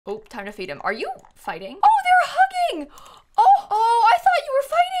Oh, time to feed him. Are you fighting? Oh, they're hugging. Oh, I thought you were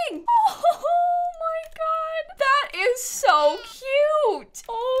fighting. Oh my God. That is so cute.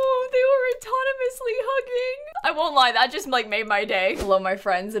 Oh, they were autonomously hugging. I won't lie, that just like made my day. Hello, my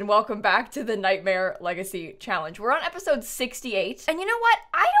friends, and welcome back to the Nightmare Legacy Challenge. We're on episode 68. And you know what?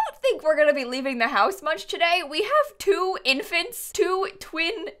 I don't think we're gonna be leaving the house much today. We have two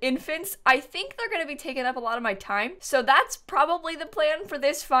twin infants. I think they're gonna be taking up a lot of my time. So that's probably the plan for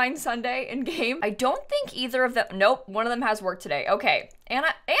this fine Sunday in game. I don't think either of them, nope, one of them has work today. Okay.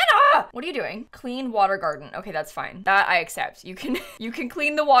 Anna, what are you doing? Clean water garden. Okay, that's fine. That I accept. You can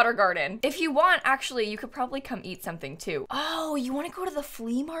clean the water garden. If you want, actually, you could probably come eat something too. Oh, you want to go to the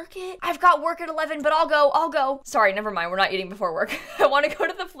flea market? I've got work at 11, but I'll go. Sorry, never mind. We're not eating before work. I want to go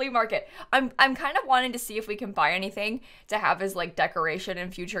to the flea market. I'm kind of wanting to see if we can buy anything to have as like decoration in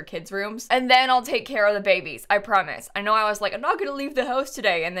future kids' rooms. And then I'll take care of the babies. I promise. I know I was like, I'm not going to leave the house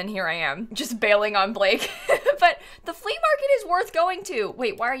today. And then here I am just bailing on Blake. But the flea market is worth going to.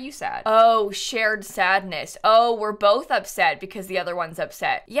 Wait, why are you sad? Oh, shared sadness. Oh, we're both upset because the other one's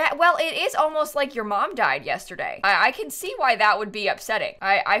upset. Yeah, well, it is almost like your mom died yesterday. I can see why that would be upsetting.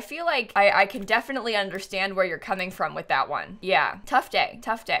 I feel like I can definitely understand where you're coming from with that one. Yeah, tough day.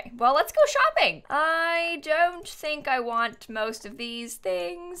 Well, let's go shopping. I don't think I want most of these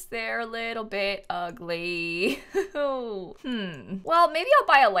things. They're a little bit ugly. Well, maybe I'll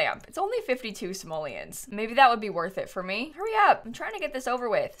buy a lamp. It's only 52 simoleons. Maybe that would be worth it for me. Hurry up. I'm trying to get this over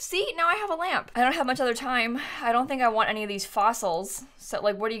with. See, now I have a lamp. I don't have much other time. I don't think I want any of these fossils. So,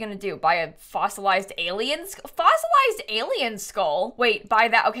 like, what are you gonna do? Buy a fossilized alien skull? Wait, buy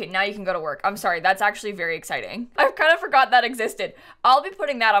that. Okay, now you can go to work. I'm sorry, that's actually very exciting. I kind of forgot that existed. I'll be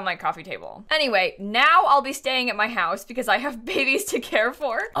putting that on my coffee table. Anyway, now I'll be staying at my house because I have babies to care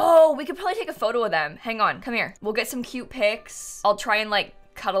for. Oh, we could probably take a photo of them. Hang on, come here. We'll get some cute pics. I'll try and like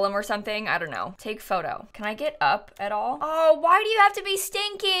cuddle him or something. I don't know. Take photo. Can I get up at all? Oh, why do you have to be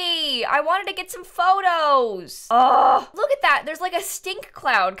stinky? I wanted to get some photos. Oh, look at that. There's like a stink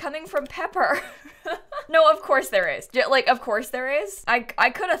cloud coming from Pepper. No, of course there is. Like, of course there is. I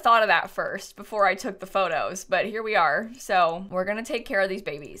could have thought of that first before I took the photos, but here we are. So we're gonna take care of these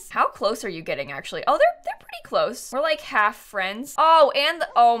babies. How close are you getting actually? Oh, they're pretty close. We're like half friends. Oh, and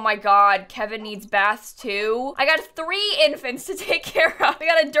oh my God, Kevin needs baths too. I got 3 infants to take care of. We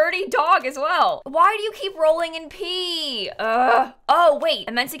got a dirty dog as well. Why do you keep rolling in pee? Oh, wait,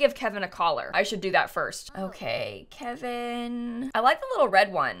 I meant to give Kevin a collar. I should do that first. Okay, Kevin. I like the little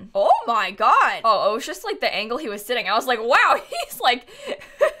red one. Oh my God. Oh, it was just like the angle he was sitting. I was like, wow, he's like,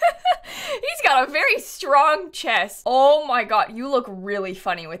 he's got a very strong chest. Oh my God, you look really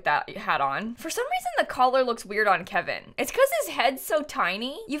funny with that hat on. For some reason, the collar looks weird on Kevin. It's because his head's so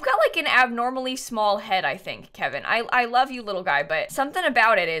tiny. You've got like an abnormally small head, I think, Kevin. I love you, little guy, but something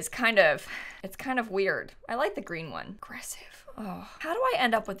about it is it's kind of weird. I like the green one. Aggressive. Oh, how do I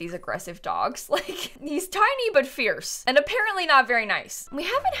end up with these aggressive dogs? Like, he's tiny but fierce, and apparently not very nice. We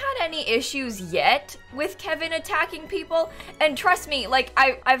haven't had any issues yet with Kevin attacking people, and trust me, like,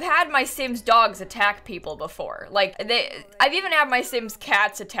 I've had my Sims dogs attack people before. Like, I've even had my Sims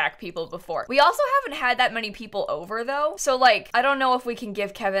cats attack people before. We also haven't had that many people over, though, so, like, I don't know if we can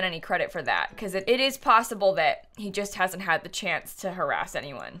give Kevin any credit for that, because it is possible that he just hasn't had the chance to harass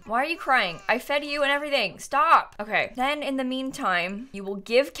anyone. Why are you crying? I fed you and everything. Stop. Okay, then in the meantime, you will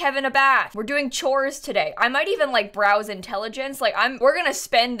give Kevin a bath. We're doing chores today. I might even like browse intelligence. Like we're gonna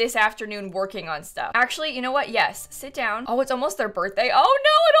spend this afternoon working on stuff. Actually, you know what? Yes, sit down. Oh, it's almost their birthday. Oh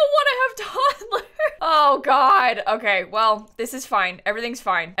no, I don't want to have toddlers. Oh God. Okay, well, this is fine. Everything's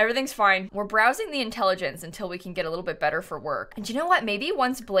fine. Everything's fine. We're browsing the intelligence until we can get a little bit better for work. And you know what? Maybe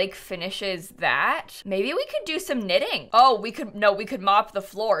once Blake finishes that, maybe we could do some knitting. Oh, we could mop the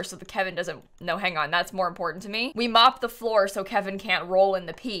floor so that Kevin doesn't, no, hang on. That's more important to me. We mop the floor so Kevin can't roll in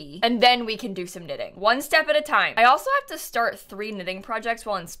the pee, and then we can do some knitting. One step at a time. I also have to start 3 knitting projects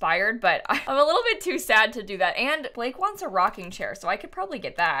while inspired, but I'm a little bit too sad to do that. And Blake wants a rocking chair, so I could probably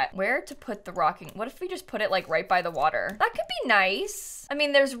get that. Where to put the rocking? What if we just put it like right by the water? That could be nice. I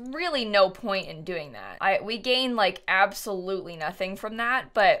mean, there's really no point in doing that. We gain like absolutely nothing from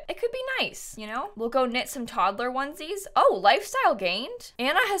that, but it could be nice, you know? We'll go knit some toddler onesies. Oh, lifestyle gained?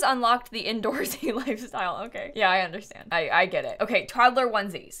 Anna has unlocked the indoorsy lifestyle. Okay. Yeah, I understand. I get it. Okay, toddler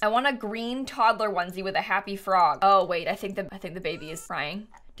onesies. I want a green toddler onesie with a happy frog. Oh, wait, I think the baby is crying.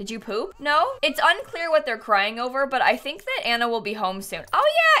 Did you poop? No? It's unclear what they're crying over, but I think that Anna will be home soon. Oh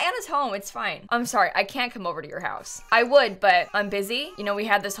Anna's home. It's fine. I'm sorry. I can't come over to your house. I would, but I'm busy. You know, we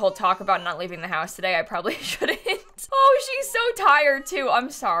had this whole talk about not leaving the house today. I probably shouldn't. Oh, she's so tired too. I'm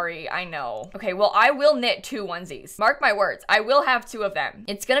sorry. I know. Okay, well, I will knit 2 onesies. Mark my words. I will have 2 of them.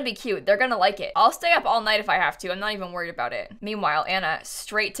 It's gonna be cute. They're gonna like it. I'll stay up all night if I have to. I'm not even worried about it. Meanwhile, Anna,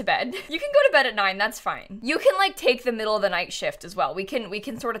 straight to bed. You can go to bed at 9. That's fine. You can like take the middle of the night shift as well. We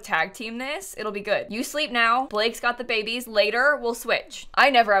can sort of tag team this. It'll be good. You sleep now. Blake's got the babies. Later, we'll switch. I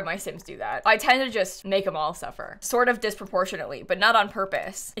never have my Sims do that. I tend to just make them all suffer. Sort of disproportionately, but not on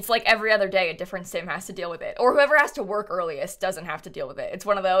purpose. It's like every other day a different Sim has to deal with it. Or whoever has to work earliest doesn't have to deal with it. It's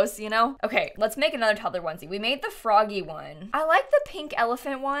one of those, you know? Okay, let's make another toddler onesie. We made the froggy one. I like the pink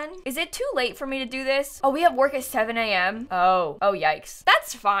elephant one. Is it too late for me to do this? Oh, we have work at 7 a.m. Oh, yikes.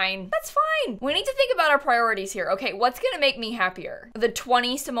 That's fine. That's fine. We need to think about our priorities here. Okay, what's gonna make me happier? The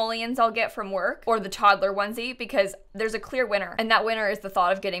 20 simoleons I'll get from work or the toddler onesie? Because there's a clear winner. And that winner is the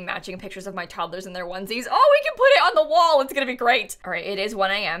thought of getting matching pictures of my toddlers in their onesies. Oh, we can put it on the wall. It's gonna be great. All right, it is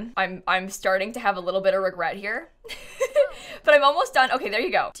 1 a.m. I'm starting to have a little bit of regret here. But I'm almost done. Okay, there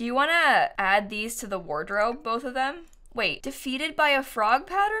you go. Do you wanna add these to the wardrobe, both of them? Wait, defeated by a frog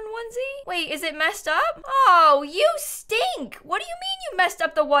pattern onesie? Wait, is it messed up? Oh, you stink! What do you mean you messed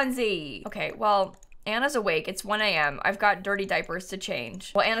up the onesie? Okay, well, Anna's awake. It's 1 a.m. I've got dirty diapers to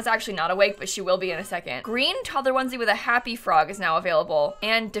change. Well, Anna's actually not awake, but she will be in a second. Green toddler onesie with a happy frog is now available.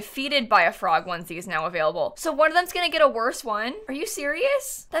 And defeated by a frog onesie is now available. So one of them's gonna get a worse one. Are you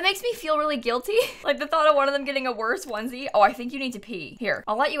serious? That makes me feel really guilty. Like the thought of one of them getting a worse onesie. Oh, I think you need to pee. Here,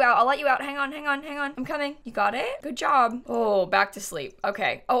 I'll let you out. I'll let you out. Hang on, hang on, hang on. I'm coming. You got it? Good job. Oh, back to sleep.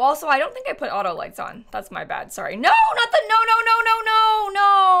 Okay. Oh, also, I don't think I put auto lights on. That's my bad. Sorry. No, not the no.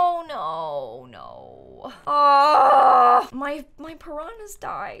 Oh, my piranhas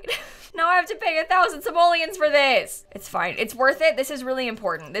died. Now I have to pay 1,000 simoleons for this. It's fine. It's worth it. This is really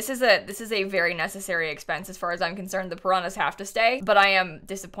important. This is a very necessary expense as far as I'm concerned. The piranhas have to stay, but I am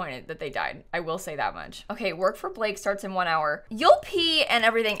disappointed that they died. I will say that much. Okay, work for Blake starts in 1 hour. You'll pee and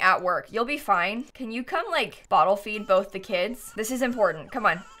everything at work. You'll be fine. Can you come like bottle feed both the kids? This is important. Come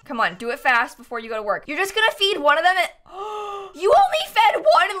on. Come on, do it fast before you go to work. You're just gonna feed one of them and- You only fed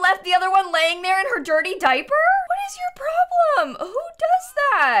one and left the other one laying there in her dirty diaper? What is your problem? Who does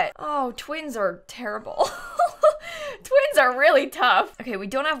that? Oh, twins are terrible. Twins are really tough. Okay, we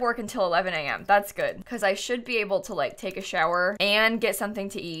don't have work until 11 a.m. That's good, because I should be able to like take a shower and get something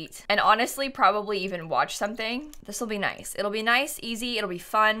to eat. And honestly, probably even watch something. This will be nice. It'll be nice, easy, it'll be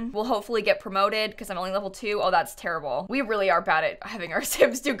fun. We'll hopefully get promoted because I'm only level 2. Oh, that's terrible. We really are bad at having our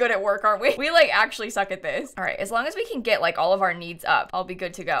Sims do good at work, aren't we? We like actually suck at this. All right, as long as we can get like all of our needs up, I'll be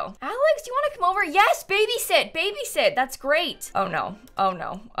good to go. Alex, do you want to come over? Yes, babysit, babysit. That's great. Oh no, oh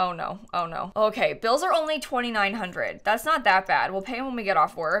no, oh no, oh no. Okay, bills are only 2,900. That's not that bad. We'll pay them when we get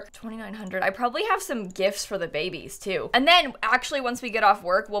off work. 2,900. I probably have some gifts for the babies too. And then actually once we get off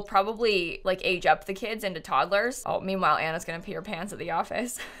work, we'll probably like age up the kids into toddlers. Oh, meanwhile, Anna's gonna pee her pants at the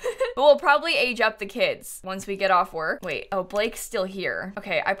office. But we'll probably age up the kids once we get off work. Wait, oh, Blake's still here.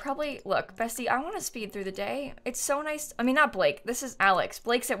 Okay, I probably, look, Bestie, I want to speed through the day. It's so nice. I mean, not Blake. This is Alex.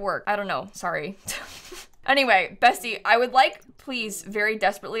 Blake's at work. I don't know. Sorry. Anyway, Bestie, I would like, please, very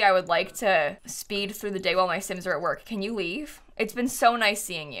desperately, I would like to speed through the day while my Sims are at work. Can you leave? It's been so nice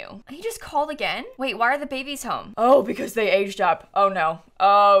seeing you. He just called again? Wait, why are the babies home? Oh, because they aged up. Oh no.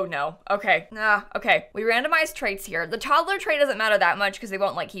 Oh no. Okay. Okay. We randomized traits here. The toddler trait doesn't matter that much because they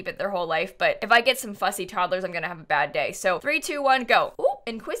won't like keep it their whole life, but if I get some fussy toddlers, I'm gonna have a bad day. So 3, 2, 1, go. Ooh,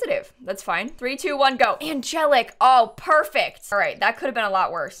 inquisitive. That's fine. 3, 2, 1, go. Angelic. Oh, perfect. All right, that could have been a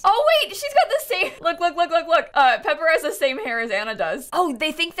lot worse. Oh wait, she's got the same, look. Pepper has the same hair as Anna does. Oh,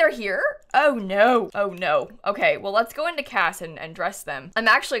 they think they're here? Oh no. Oh no. Okay, well let's go into Cass and dress them. I'm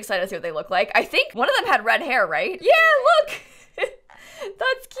actually excited to see what they look like. I think one of them had red hair, right? Yeah, look.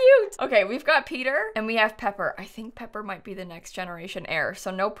 That's cute. Okay, we've got Peter and we have Pepper. I think Pepper might be the next generation heir, so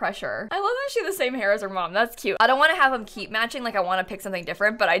no pressure. I love that she has the same hair as her mom. That's cute. I don't want to have them keep matching. Like I want to pick something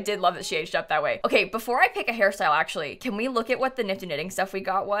different, but I did love that she aged up that way. Okay, before I pick a hairstyle, actually, can we look at what the nifty knitting stuff we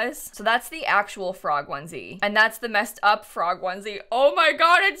got was? So that's the actual frog onesie and that's the messed up frog onesie. Oh my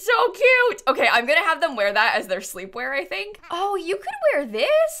God, it's so cute. Okay, I'm gonna have them wear that as their sleepwear, I think. Oh, you could wear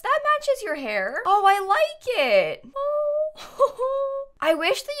this. That matches your hair. Oh, I like it. Oh. I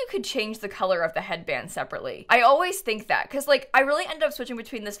wish that you could change the color of the headband separately. I always think that because like I really end up switching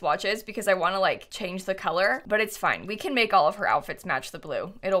between the swatches because I want to like change the color, but it's fine. We can make all of her outfits match the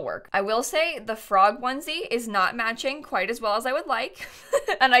blue. It'll work. I will say the frog onesie is not matching quite as well as I would like.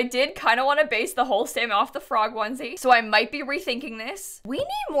 And I did kind of want to base the whole sim off the frog onesie. So I might be rethinking this. We need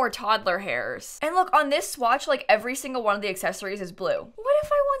more toddler hairs. And look on this swatch, like every single one of the accessories is blue. What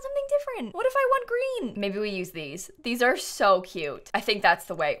if I want want something different? What if I want green? Maybe we use these. These are so cute. I think that's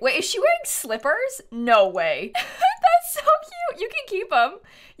the way. Wait, is she wearing slippers? No way. That's so cute. You can keep them.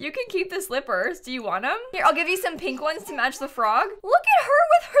 You can keep the slippers. Do you want them? Here, I'll give you some pink ones to match the frog. Look at her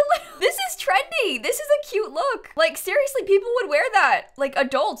with her little... This is trendy. This is a cute look. Like, seriously, people would wear that. Like,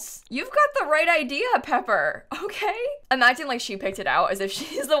 adults. You've got the right idea, Pepper. Okay? Imagine, like, she picked it out as if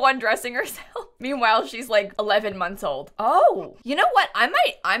she's the one dressing herself. Meanwhile, she's, like, 11 months old. Oh, you know what?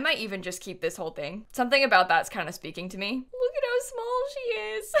 I might even just keep this whole thing. Something about that's kind of speaking to me. Look at how small she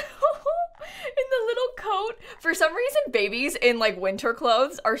is. In the little coat. For some reason, babies in like winter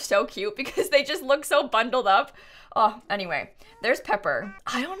clothes are so cute because they just look so bundled up. Oh, anyway, there's Pepper.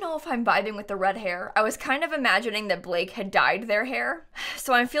 I don't know if I'm vibing with the red hair. I was kind of imagining that Blake had dyed their hair.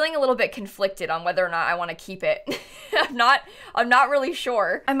 So I'm feeling a little bit conflicted on whether or not I want to keep it. I'm not really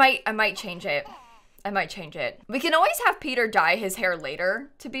sure. I might change it. I might change it. We can always have Peter dye his hair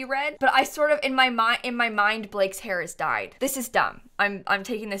later to be red, but I sort of, in my mind, Blake's hair is dyed. This is dumb. I'm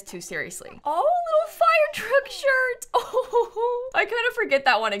taking this too seriously. Oh, little fire truck shirt. Oh, I kind of forget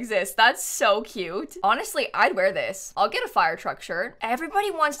that one exists. That's so cute. Honestly, I'd wear this. I'll get a fire truck shirt. Everybody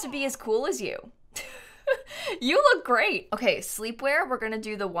wants to be as cool as you. You look great. Okay, sleepwear, we're gonna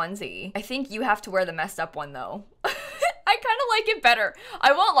do the onesie. I think you have to wear the messed up one though. I kind of like it better.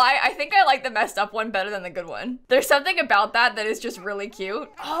 I won't lie, I think I like the messed up one better than the good one. There's something about that is just really cute.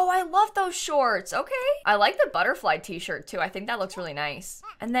 Oh, I love those shorts. Okay. I like the butterfly t-shirt too. I think that looks really nice.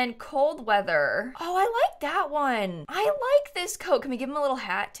 And then cold weather. Oh, I like that one. I like this coat. Can we give him a little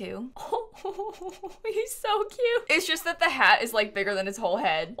hat too? Oh, he's so cute. It's just that the hat is like bigger than his whole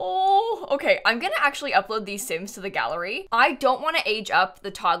head. Oh, okay. I'm gonna actually upload these Sims to the gallery. I don't want to age up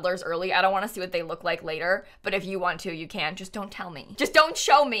the toddlers early. I don't want to see what they look like later. But if you want to, you can. Just don't tell me. Just don't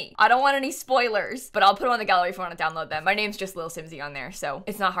show me. I don't want any spoilers. But I'll put them on the gallery if you want to download them. My name's just lilsimsie on there, so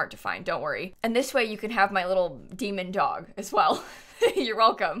it's not hard to find. Don't worry. And this way you can have my little demon dog as well. You're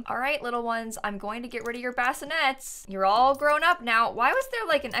welcome. All right, little ones, I'm going to get rid of your bassinets. You're all grown up now. Why was there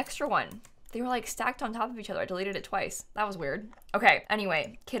like an extra one? They were like stacked on top of each other. I deleted it twice. That was weird. Okay,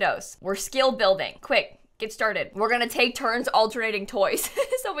 anyway, kiddos, we're skill building. Quick. Get started. We're gonna take turns alternating toys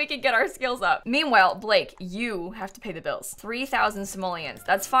so we can get our skills up. Meanwhile, Blake, you have to pay the bills. 3,000 simoleons.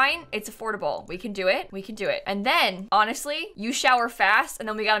 That's fine. It's affordable. We can do it. We can do it. And then, honestly, you shower fast and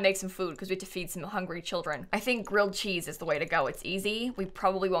then we gotta make some food because we have to feed some hungry children. I think grilled cheese is the way to go. It's easy. We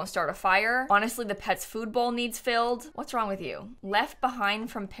probably won't start a fire. Honestly, the pet's food bowl needs filled. What's wrong with you? Left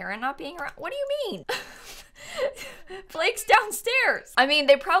behind from parent not being around? What do you mean? Blake's downstairs. I mean,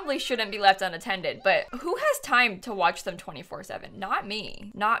 they probably shouldn't be left unattended, but who has time to watch them 24/7? Not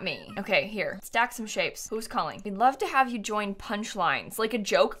me. Not me. Okay, here. Stack some shapes. Who's calling? We'd love to have you join Punchlines. Like a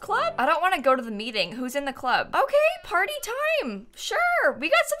joke club? I don't want to go to the meeting. Who's in the club? Okay, party time. Sure. We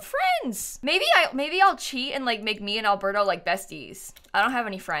got some friends. Maybe I'll cheat and like make me and Alberto like besties. I don't have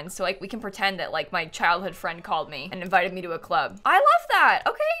any friends, so like we can pretend that like my childhood friend called me and invited me to a club. I love that.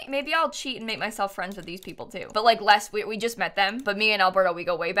 Okay, maybe I'll cheat and make myself friends with these people too. But like we just met them, but me and Alberto, we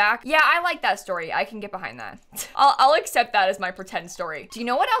go way back. Yeah, I like that story. I can get behind that. I'll accept that as my pretend story. Do you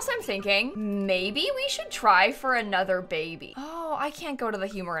know what else I'm thinking? Maybe we should try for another baby. Oh, I can't go to the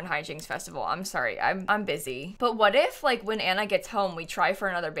Humor and Hijinks Festival. I'm sorry, I'm busy. But what if like when Anna gets home, we try for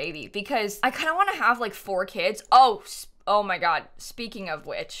another baby? Because I kind of want to have like 4 kids. Oh my god, speaking of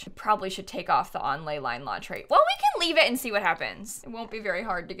which, I probably should take off the on-lay line law trait. Well, we can leave it and see what happens. It won't be very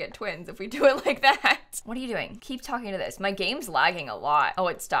hard to get twins if we do it like that. What are you doing? Keep talking to this. My game's lagging a lot. Oh,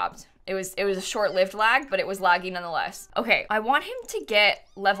 it stopped. It was a short-lived lag, but it was laggy nonetheless. Okay, I want him to get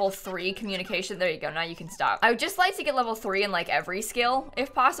level 3 communication. There you go, now you can stop. I would just like to get level 3 in like every skill,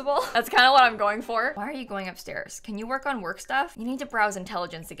 if possible. That's kind of what I'm going for. Why are you going upstairs? Can you work on work stuff? You need to browse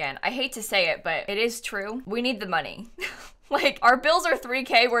intelligence again. I hate to say it, but it is true. We need the money. Like, our bills are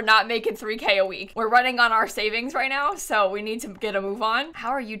 3K, we're not making 3K a week. We're running on our savings right now, so we need to get a move on.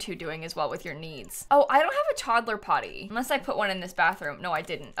 How are you two doing as well with your needs? Oh, I don't have a toddler potty. Unless I put one in this bathroom. No, I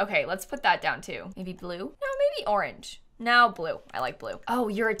didn't. Okay, let's put that down too. Maybe blue? No, maybe orange. No, blue. I like blue. Oh,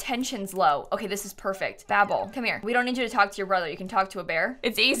 your attention's low. Okay, this is perfect. Babble, come here. We don't need you to talk to your brother. You can talk to a bear.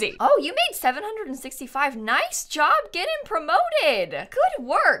 It's easy. Oh, you made 765. Nice job getting promoted. Good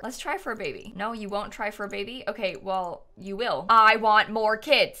work. Let's try for a baby. No, you won't try for a baby? Okay, well, you will. I want more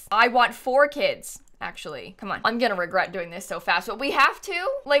kids. I want 4 kids. Actually, come on. I'm gonna regret doing this so fast, but we have to.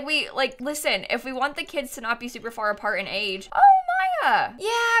 Listen, if we want the kids to not be super far apart in age. Oh, Maya.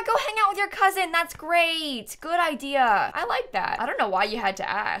 Yeah, go hang out with your cousin. That's great. Good idea. I like that. I don't know why you had to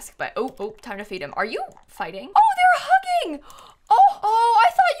ask, but oh, time to feed him. Are you fighting? Oh, they're hugging. Oh, I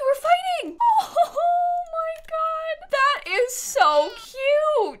thought you were fighting. Oh my God. That is so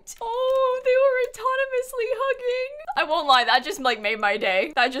cute. I won't lie, that just like made my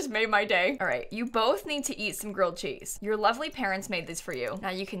day. That just made my day. All right, you both need to eat some grilled cheese. Your lovely parents made this for you.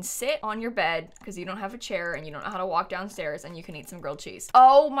 Now you can sit on your bed because you don't have a chair and you don't know how to walk downstairs, and you can eat some grilled cheese.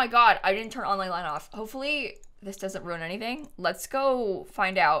 Oh my God, I didn't turn online line off. Hopefully this doesn't ruin anything. Let's go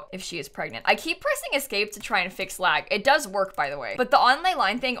find out if she is pregnant. I keep pressing escape to try and fix lag. It does work, by the way. But the online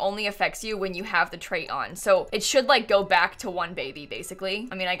line thing only affects you when you have the trait on. So it should like go back to one baby, basically.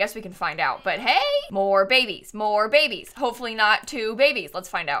 I mean, I guess we can find out. But hey, more babies, more babies. Hopefully not 2 babies. Let's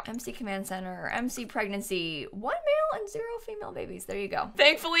find out. MC Command Center, MC Pregnancy, 1 male and 0 female babies. There you go.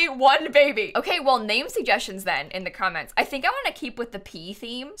 Thankfully, 1 baby. Okay, well, name suggestions then in the comments. I think I want to keep with the P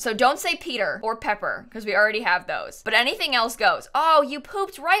theme. So don't say Peter or Pepper because we already have those, but anything else goes. Oh, you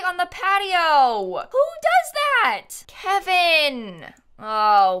pooped right on the patio. Who does that? Kevin.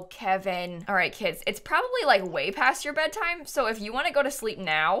 Oh, Kevin. All right, kids, it's probably like way past your bedtime. So if you want to go to sleep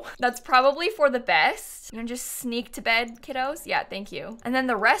now, that's probably for the best. You know, just sneak to bed, kiddos. Yeah, thank you. And then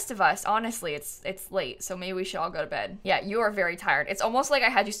the rest of us, honestly, it's late. So maybe we should all go to bed. Yeah, you are very tired. It's almost like I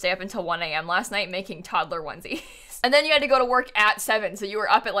had you stay up until 1 a.m. last night making toddler onesies. And then you had to go to work at 7. So you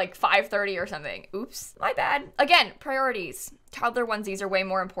were up at like 5:30 or something. Oops, my bad. Again, priorities. Toddler onesies are way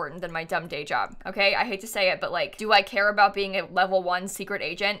more important than my dumb day job, okay? I hate to say it, but like, do I care about being a level 1 secret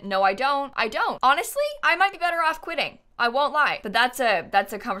agent? No, I don't. I don't. Honestly, I might be better off quitting. I won't lie. But that's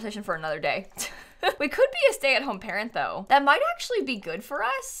a conversation for another day. We could be a stay-at-home parent though. That might actually be good for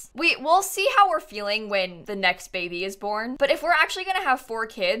us. We'll see how we're feeling when the next baby is born. But if we're actually gonna have 4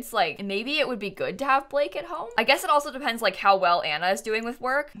 kids, like maybe it would be good to have Blake at home. I guess it also depends like how well Anna is doing with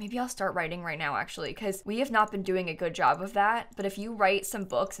work. Maybe I'll start writing right now actually, because we have not been doing a good job of that. But if you write some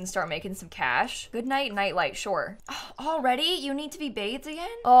books and start making some cash, good night, nightlight, sure. Oh, already? You need to be bathed again?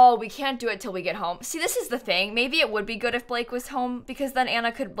 Oh, we can't do it till we get home. See, this is the thing. Maybe it would be good if Blake was home because then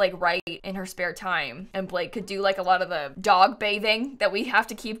Anna could like write in her spare time. And Blake could do like a lot of the dog bathing that we have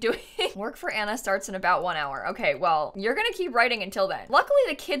to keep doing. Work for Anna starts in about 1 hour. Okay, well, you're gonna keep writing until then. Luckily,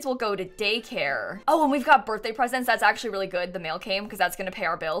 the kids will go to daycare. Oh, and we've got birthday presents. That's actually really good. The mail came because that's gonna pay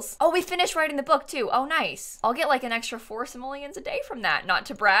our bills. Oh, we finished writing the book too. Oh, nice. I'll get like an extra 4 simoleons a day from that, not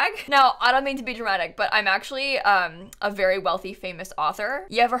to brag. Now, I don't mean to be dramatic, but I'm actually a very wealthy, famous author.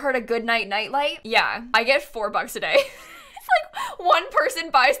 You ever heard of Good Night Nightlight? Yeah, I get $4 a day. Like 1 person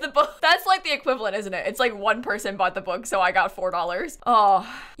buys the book. That's like the equivalent, isn't it? It's like 1 person bought the book, so I got $4.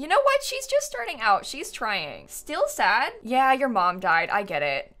 Oh, you know what? She's just starting out. She's trying. Still sad? Yeah, your mom died. I get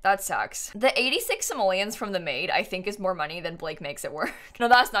it. That sucks. The 86 simoleons from the maid, I think, is more money than Blake makes at work. No,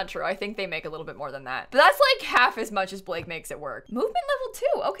 that's not true. I think they make a little bit more than that. But that's like half as much as Blake makes at work. Movement level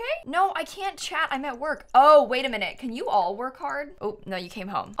 2, okay? No, I can't chat. I'm at work. Oh, wait a minute. Can you all work hard? Oh, no, you came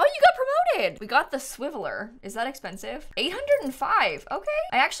home. Oh, you got promoted. We got the swiveler. Is that expensive? 805. Okay.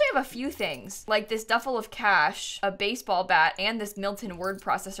 I actually have a few things, like this duffel of cash, a baseball bat, and this Milton word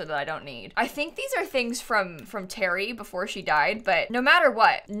processor that I don't need. I think these are things from Terry before she died, but no matter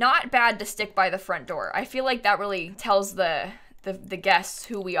what, not bad to stick by the front door. I feel like that really tells the guests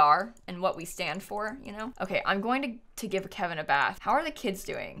who we are and what we stand for, you know? Okay, I'm going to give Kevin a bath. How are the kids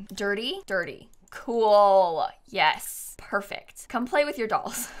doing? Dirty? Dirty. Cool. Yes. Perfect. Come play with your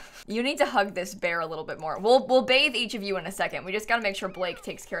dolls. You need to hug this bear a little bit more. We'll bathe each of you in a second. We just gotta make sure Blake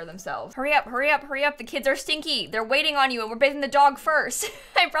takes care of themselves. Hurry up, hurry up, hurry up. The kids are stinky. They're waiting on you and we're bathing the dog first.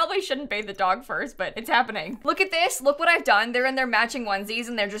 I probably shouldn't bathe the dog first, but it's happening. Look at this. Look what I've done. They're in their matching onesies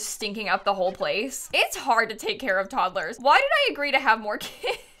and they're just stinking up the whole place. It's hard to take care of toddlers. Why did I agree to have more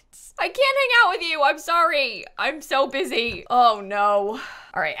kids? I can't hang out with you. I'm sorry. I'm so busy. Oh no.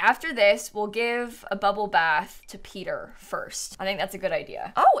 All right, after this, we'll give a bubble bath to Peter first. I think that's a good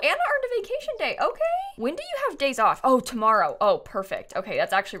idea. Oh, Anna earned a vacation day. Okay. When do you have days off? Oh, tomorrow. Oh, perfect. Okay,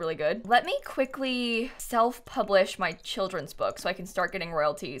 that's actually really good. Let me quickly self-publish my children's book so I can start getting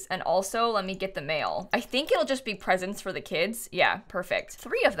royalties. And also, let me get the mail. I think it'll just be presents for the kids. Yeah, perfect.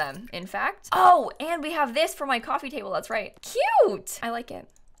 3 of them, in fact. Oh, and we have this for my coffee table. That's right. Cute. I like it.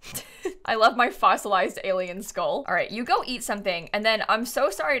 I love my fossilized alien skull. All right, you go eat something. And then I'm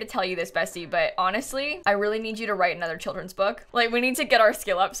so sorry to tell you this, bestie, but honestly, I really need you to write another children's book. Like, we need to get our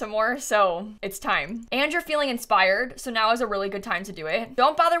skill up some more, so it's time. And you're feeling inspired, so now is a really good time to do it.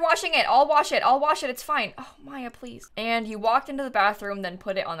 Don't bother washing it. I'll wash it. I'll wash it. It's fine. Oh, Maya, please. And you walked into the bathroom, then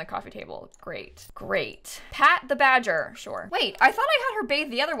put it on the coffee table. Great. Great. Pat the badger. Sure. Wait, I thought I had her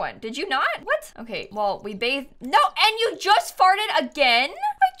bathe the other one. Did you not? What? Okay, well, we bathed. No, and you just farted again?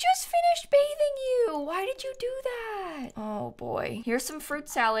 I just finished bathing you? Why did you do that? Oh boy. Here's some fruit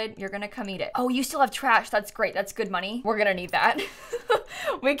salad. You're gonna come eat it. Oh, you still have trash. That's great. That's good money. We're gonna need that.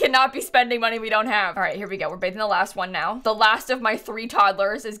 We cannot be spending money we don't have. All right, here we go. We're bathing the last one now. The last of my 3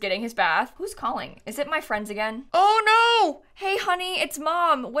 toddlers is getting his bath. Who's calling? Is it my friends again? Oh no! Hey honey, it's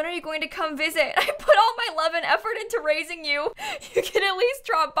mom. When are you going to come visit? I put all my love and effort into raising you. You can at least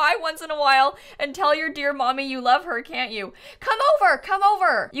drop by once in a while and tell your dear mommy you love her, can't you? Come over, come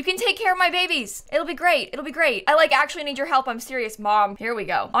over. You can take care of my babies. It'll be great, it'll be great. I like actually need your help, I'm serious, mom. Here we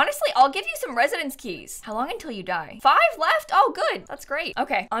go. Honestly, I'll give you some residence keys. How long until you die? 5 left? Oh, good, that's great.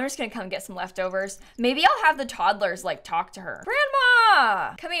 Okay, I'm just gonna come get some leftovers. Maybe I'll have the toddlers like talk to her.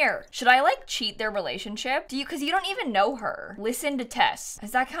 Grandma, come here. Should I like cheat their relationship? Cause you don't even know her. Listen to Tess.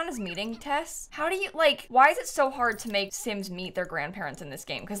 Does that count as meeting Tess? How do you, like, why is it so hard to make Sims meet their grandparents in this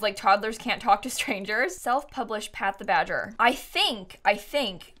game? Because, like, toddlers can't talk to strangers. Self-published Pat the Badger. I think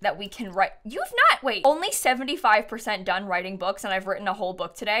that we can write, you've not, wait, only 75% done writing books and I've written a whole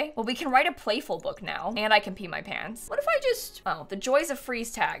book today? Well, we can write a playful book now and I can pee my pants. What if I just, oh, the joys of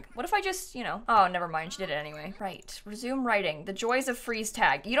freeze tag. What if I just, you know, oh, never mind, she did it anyway. Right, resume writing. The joys of freeze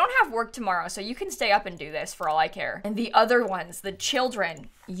tag. You don't have work tomorrow, so you can stay up and do this for all I care. And the other ones, the children,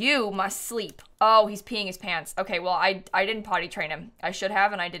 you must sleep. Oh, he's peeing his pants. Okay, well, I didn't potty train him. I should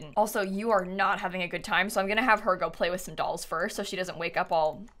have, and I didn't. Also, you are not having a good time, so I'm gonna have her go play with some dolls first so she doesn't wake up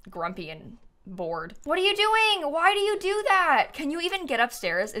all grumpy and bored. What are you doing? Why do you do that? Can you even get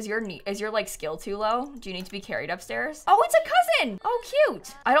upstairs? Is your like skill too low? Do you need to be carried upstairs? Oh, it's a cousin. Oh,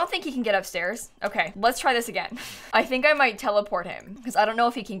 cute. I don't think he can get upstairs. Okay, let's try this again. I think I might teleport him because I don't know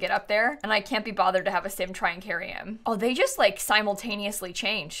if he can get up there and I can't be bothered to have a sim try and carry him. Oh, they just like simultaneously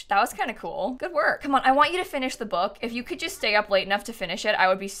changed. That was kind of cool. Good work. Come on, I want you to finish the book. If you could just stay up late enough to finish it, I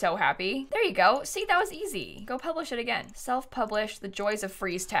would be so happy. There you go. See, that was easy. Go publish it again. Self-publish The Joys of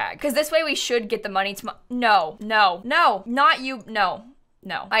Freeze Tag. Because this way we should get the money to no, not you, no.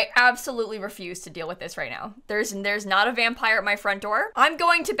 I absolutely refuse to deal with this right now. There's not a vampire at my front door. I'm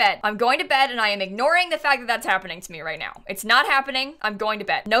going to bed. I'm going to bed and I am ignoring the fact that that's happening to me right now. It's not happening. I'm going to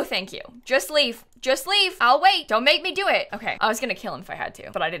bed. No, thank you. Just leave. Just leave. I'll wait. Don't make me do it. Okay, I was gonna kill him if I had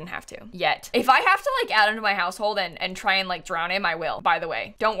to, but I didn't have to yet. If I have to like add him to my household and try and like drown him, I will, by the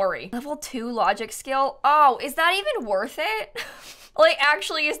way. Don't worry. Level 2 logic skill. Oh, is that even worth it? Like,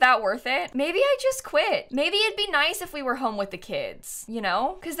 actually, is that worth it? Maybe I just quit. Maybe it'd be nice if we were home with the kids, you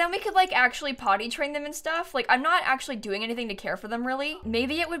know? Because then we could like actually potty train them and stuff. Like, I'm not actually doing anything to care for them really.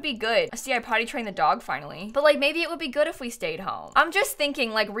 Maybe it would be good. See, I potty trained the dog finally. But like, maybe it would be good if we stayed home. I'm just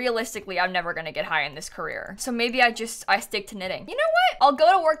thinking like realistically, I'm never gonna get high in this career. So maybe I stick to knitting. You know what? I'll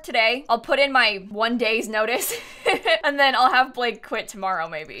go to work today. I'll put in my 1 day's notice and then I'll have Blake quit tomorrow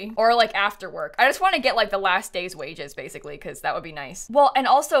maybe. Or like after work. I just want to get like the last day's wages basically because that would be nice. Well, and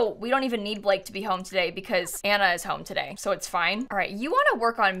also we don't even need Blake to be home today because Anna is home today. So it's fine. All right, you want to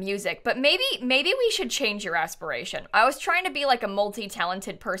work on music, but maybe we should change your aspiration. I was trying to be like a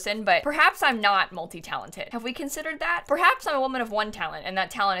multi-talented person, but perhaps I'm not multi-talented. Have we considered that? Perhaps I'm a woman of one talent and that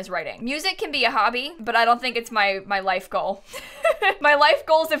talent is writing. Music can be a hobby, but I don't think it's my life goal. My life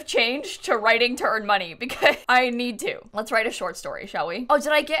goals have changed to writing to earn money because I need to. Let's write a short story, shall we? Oh,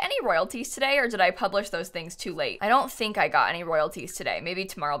 did I get any royalties today or did I publish those things too late? I don't think I got any royalties today. Maybe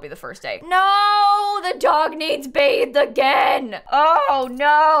tomorrow will be the first day. No, the dog needs bathed again. Oh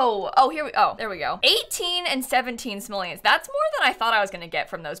no. Oh, there we go. 18 and 17 simoleons. That's more than I thought I was gonna get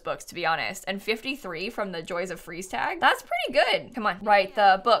from those books, to be honest. And 53 from the Joys of Freeze Tag. That's pretty good. Come on, write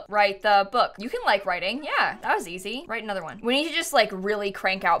the book, write the book. You can like writing. Yeah, that was easy. Write another one. We need to just like really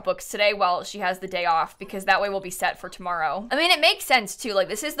crank out books today while she has the day off because that way we'll be set for tomorrow. I mean, it makes sense too. Like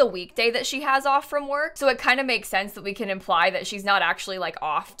this is the weekday that she has off from work. So it kind of makes sense that we can imply that she's not actually like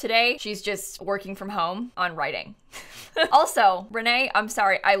off today. She's just working from home on writing. Also, Renee, I'm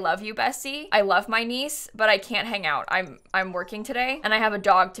sorry. I love you, Bessie. I love my niece, but I can't hang out. I'm working today and I have a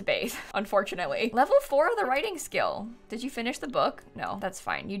dog to bathe, unfortunately. Level 4 of the writing skill. Did you finish the book? No, that's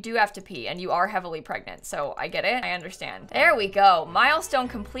fine. You do have to pee and you are heavily pregnant, so I get it. I understand. There we go. Milestone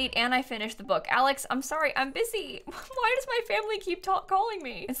complete and I finished the book. Alex, I'm sorry. I'm busy. Why does my family keep calling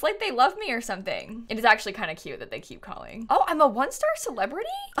me? It's like they love me or something. It is actually kind of cute that they keep calling. Oh, I'm a 1-star celebrity?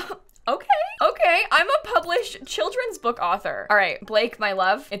 Okay, I'm a published children's book author. All right, Blake, my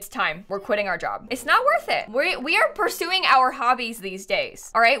love, it's time. We're quitting our job. It's not worth it. We are pursuing our hobbies these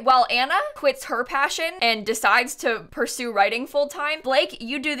days. All right, while Anna quits her passion and decides to pursue writing full time, Blake,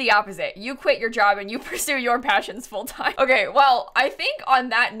 you do the opposite. You quit your job and you pursue your passions full time. Okay, well, I think on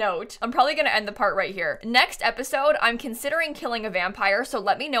that note, I'm probably gonna end the part right here. Next episode, I'm considering killing a vampire, so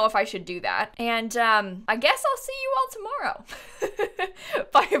let me know if I should do that. And I guess I'll see you all tomorrow.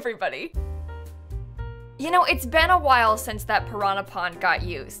 Bye, everybody. You know, it's been a while since that piranha pond got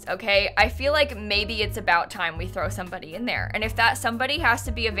used, okay? I feel like maybe it's about time we throw somebody in there. And if that somebody has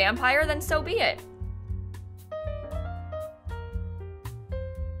to be a vampire, then so be it.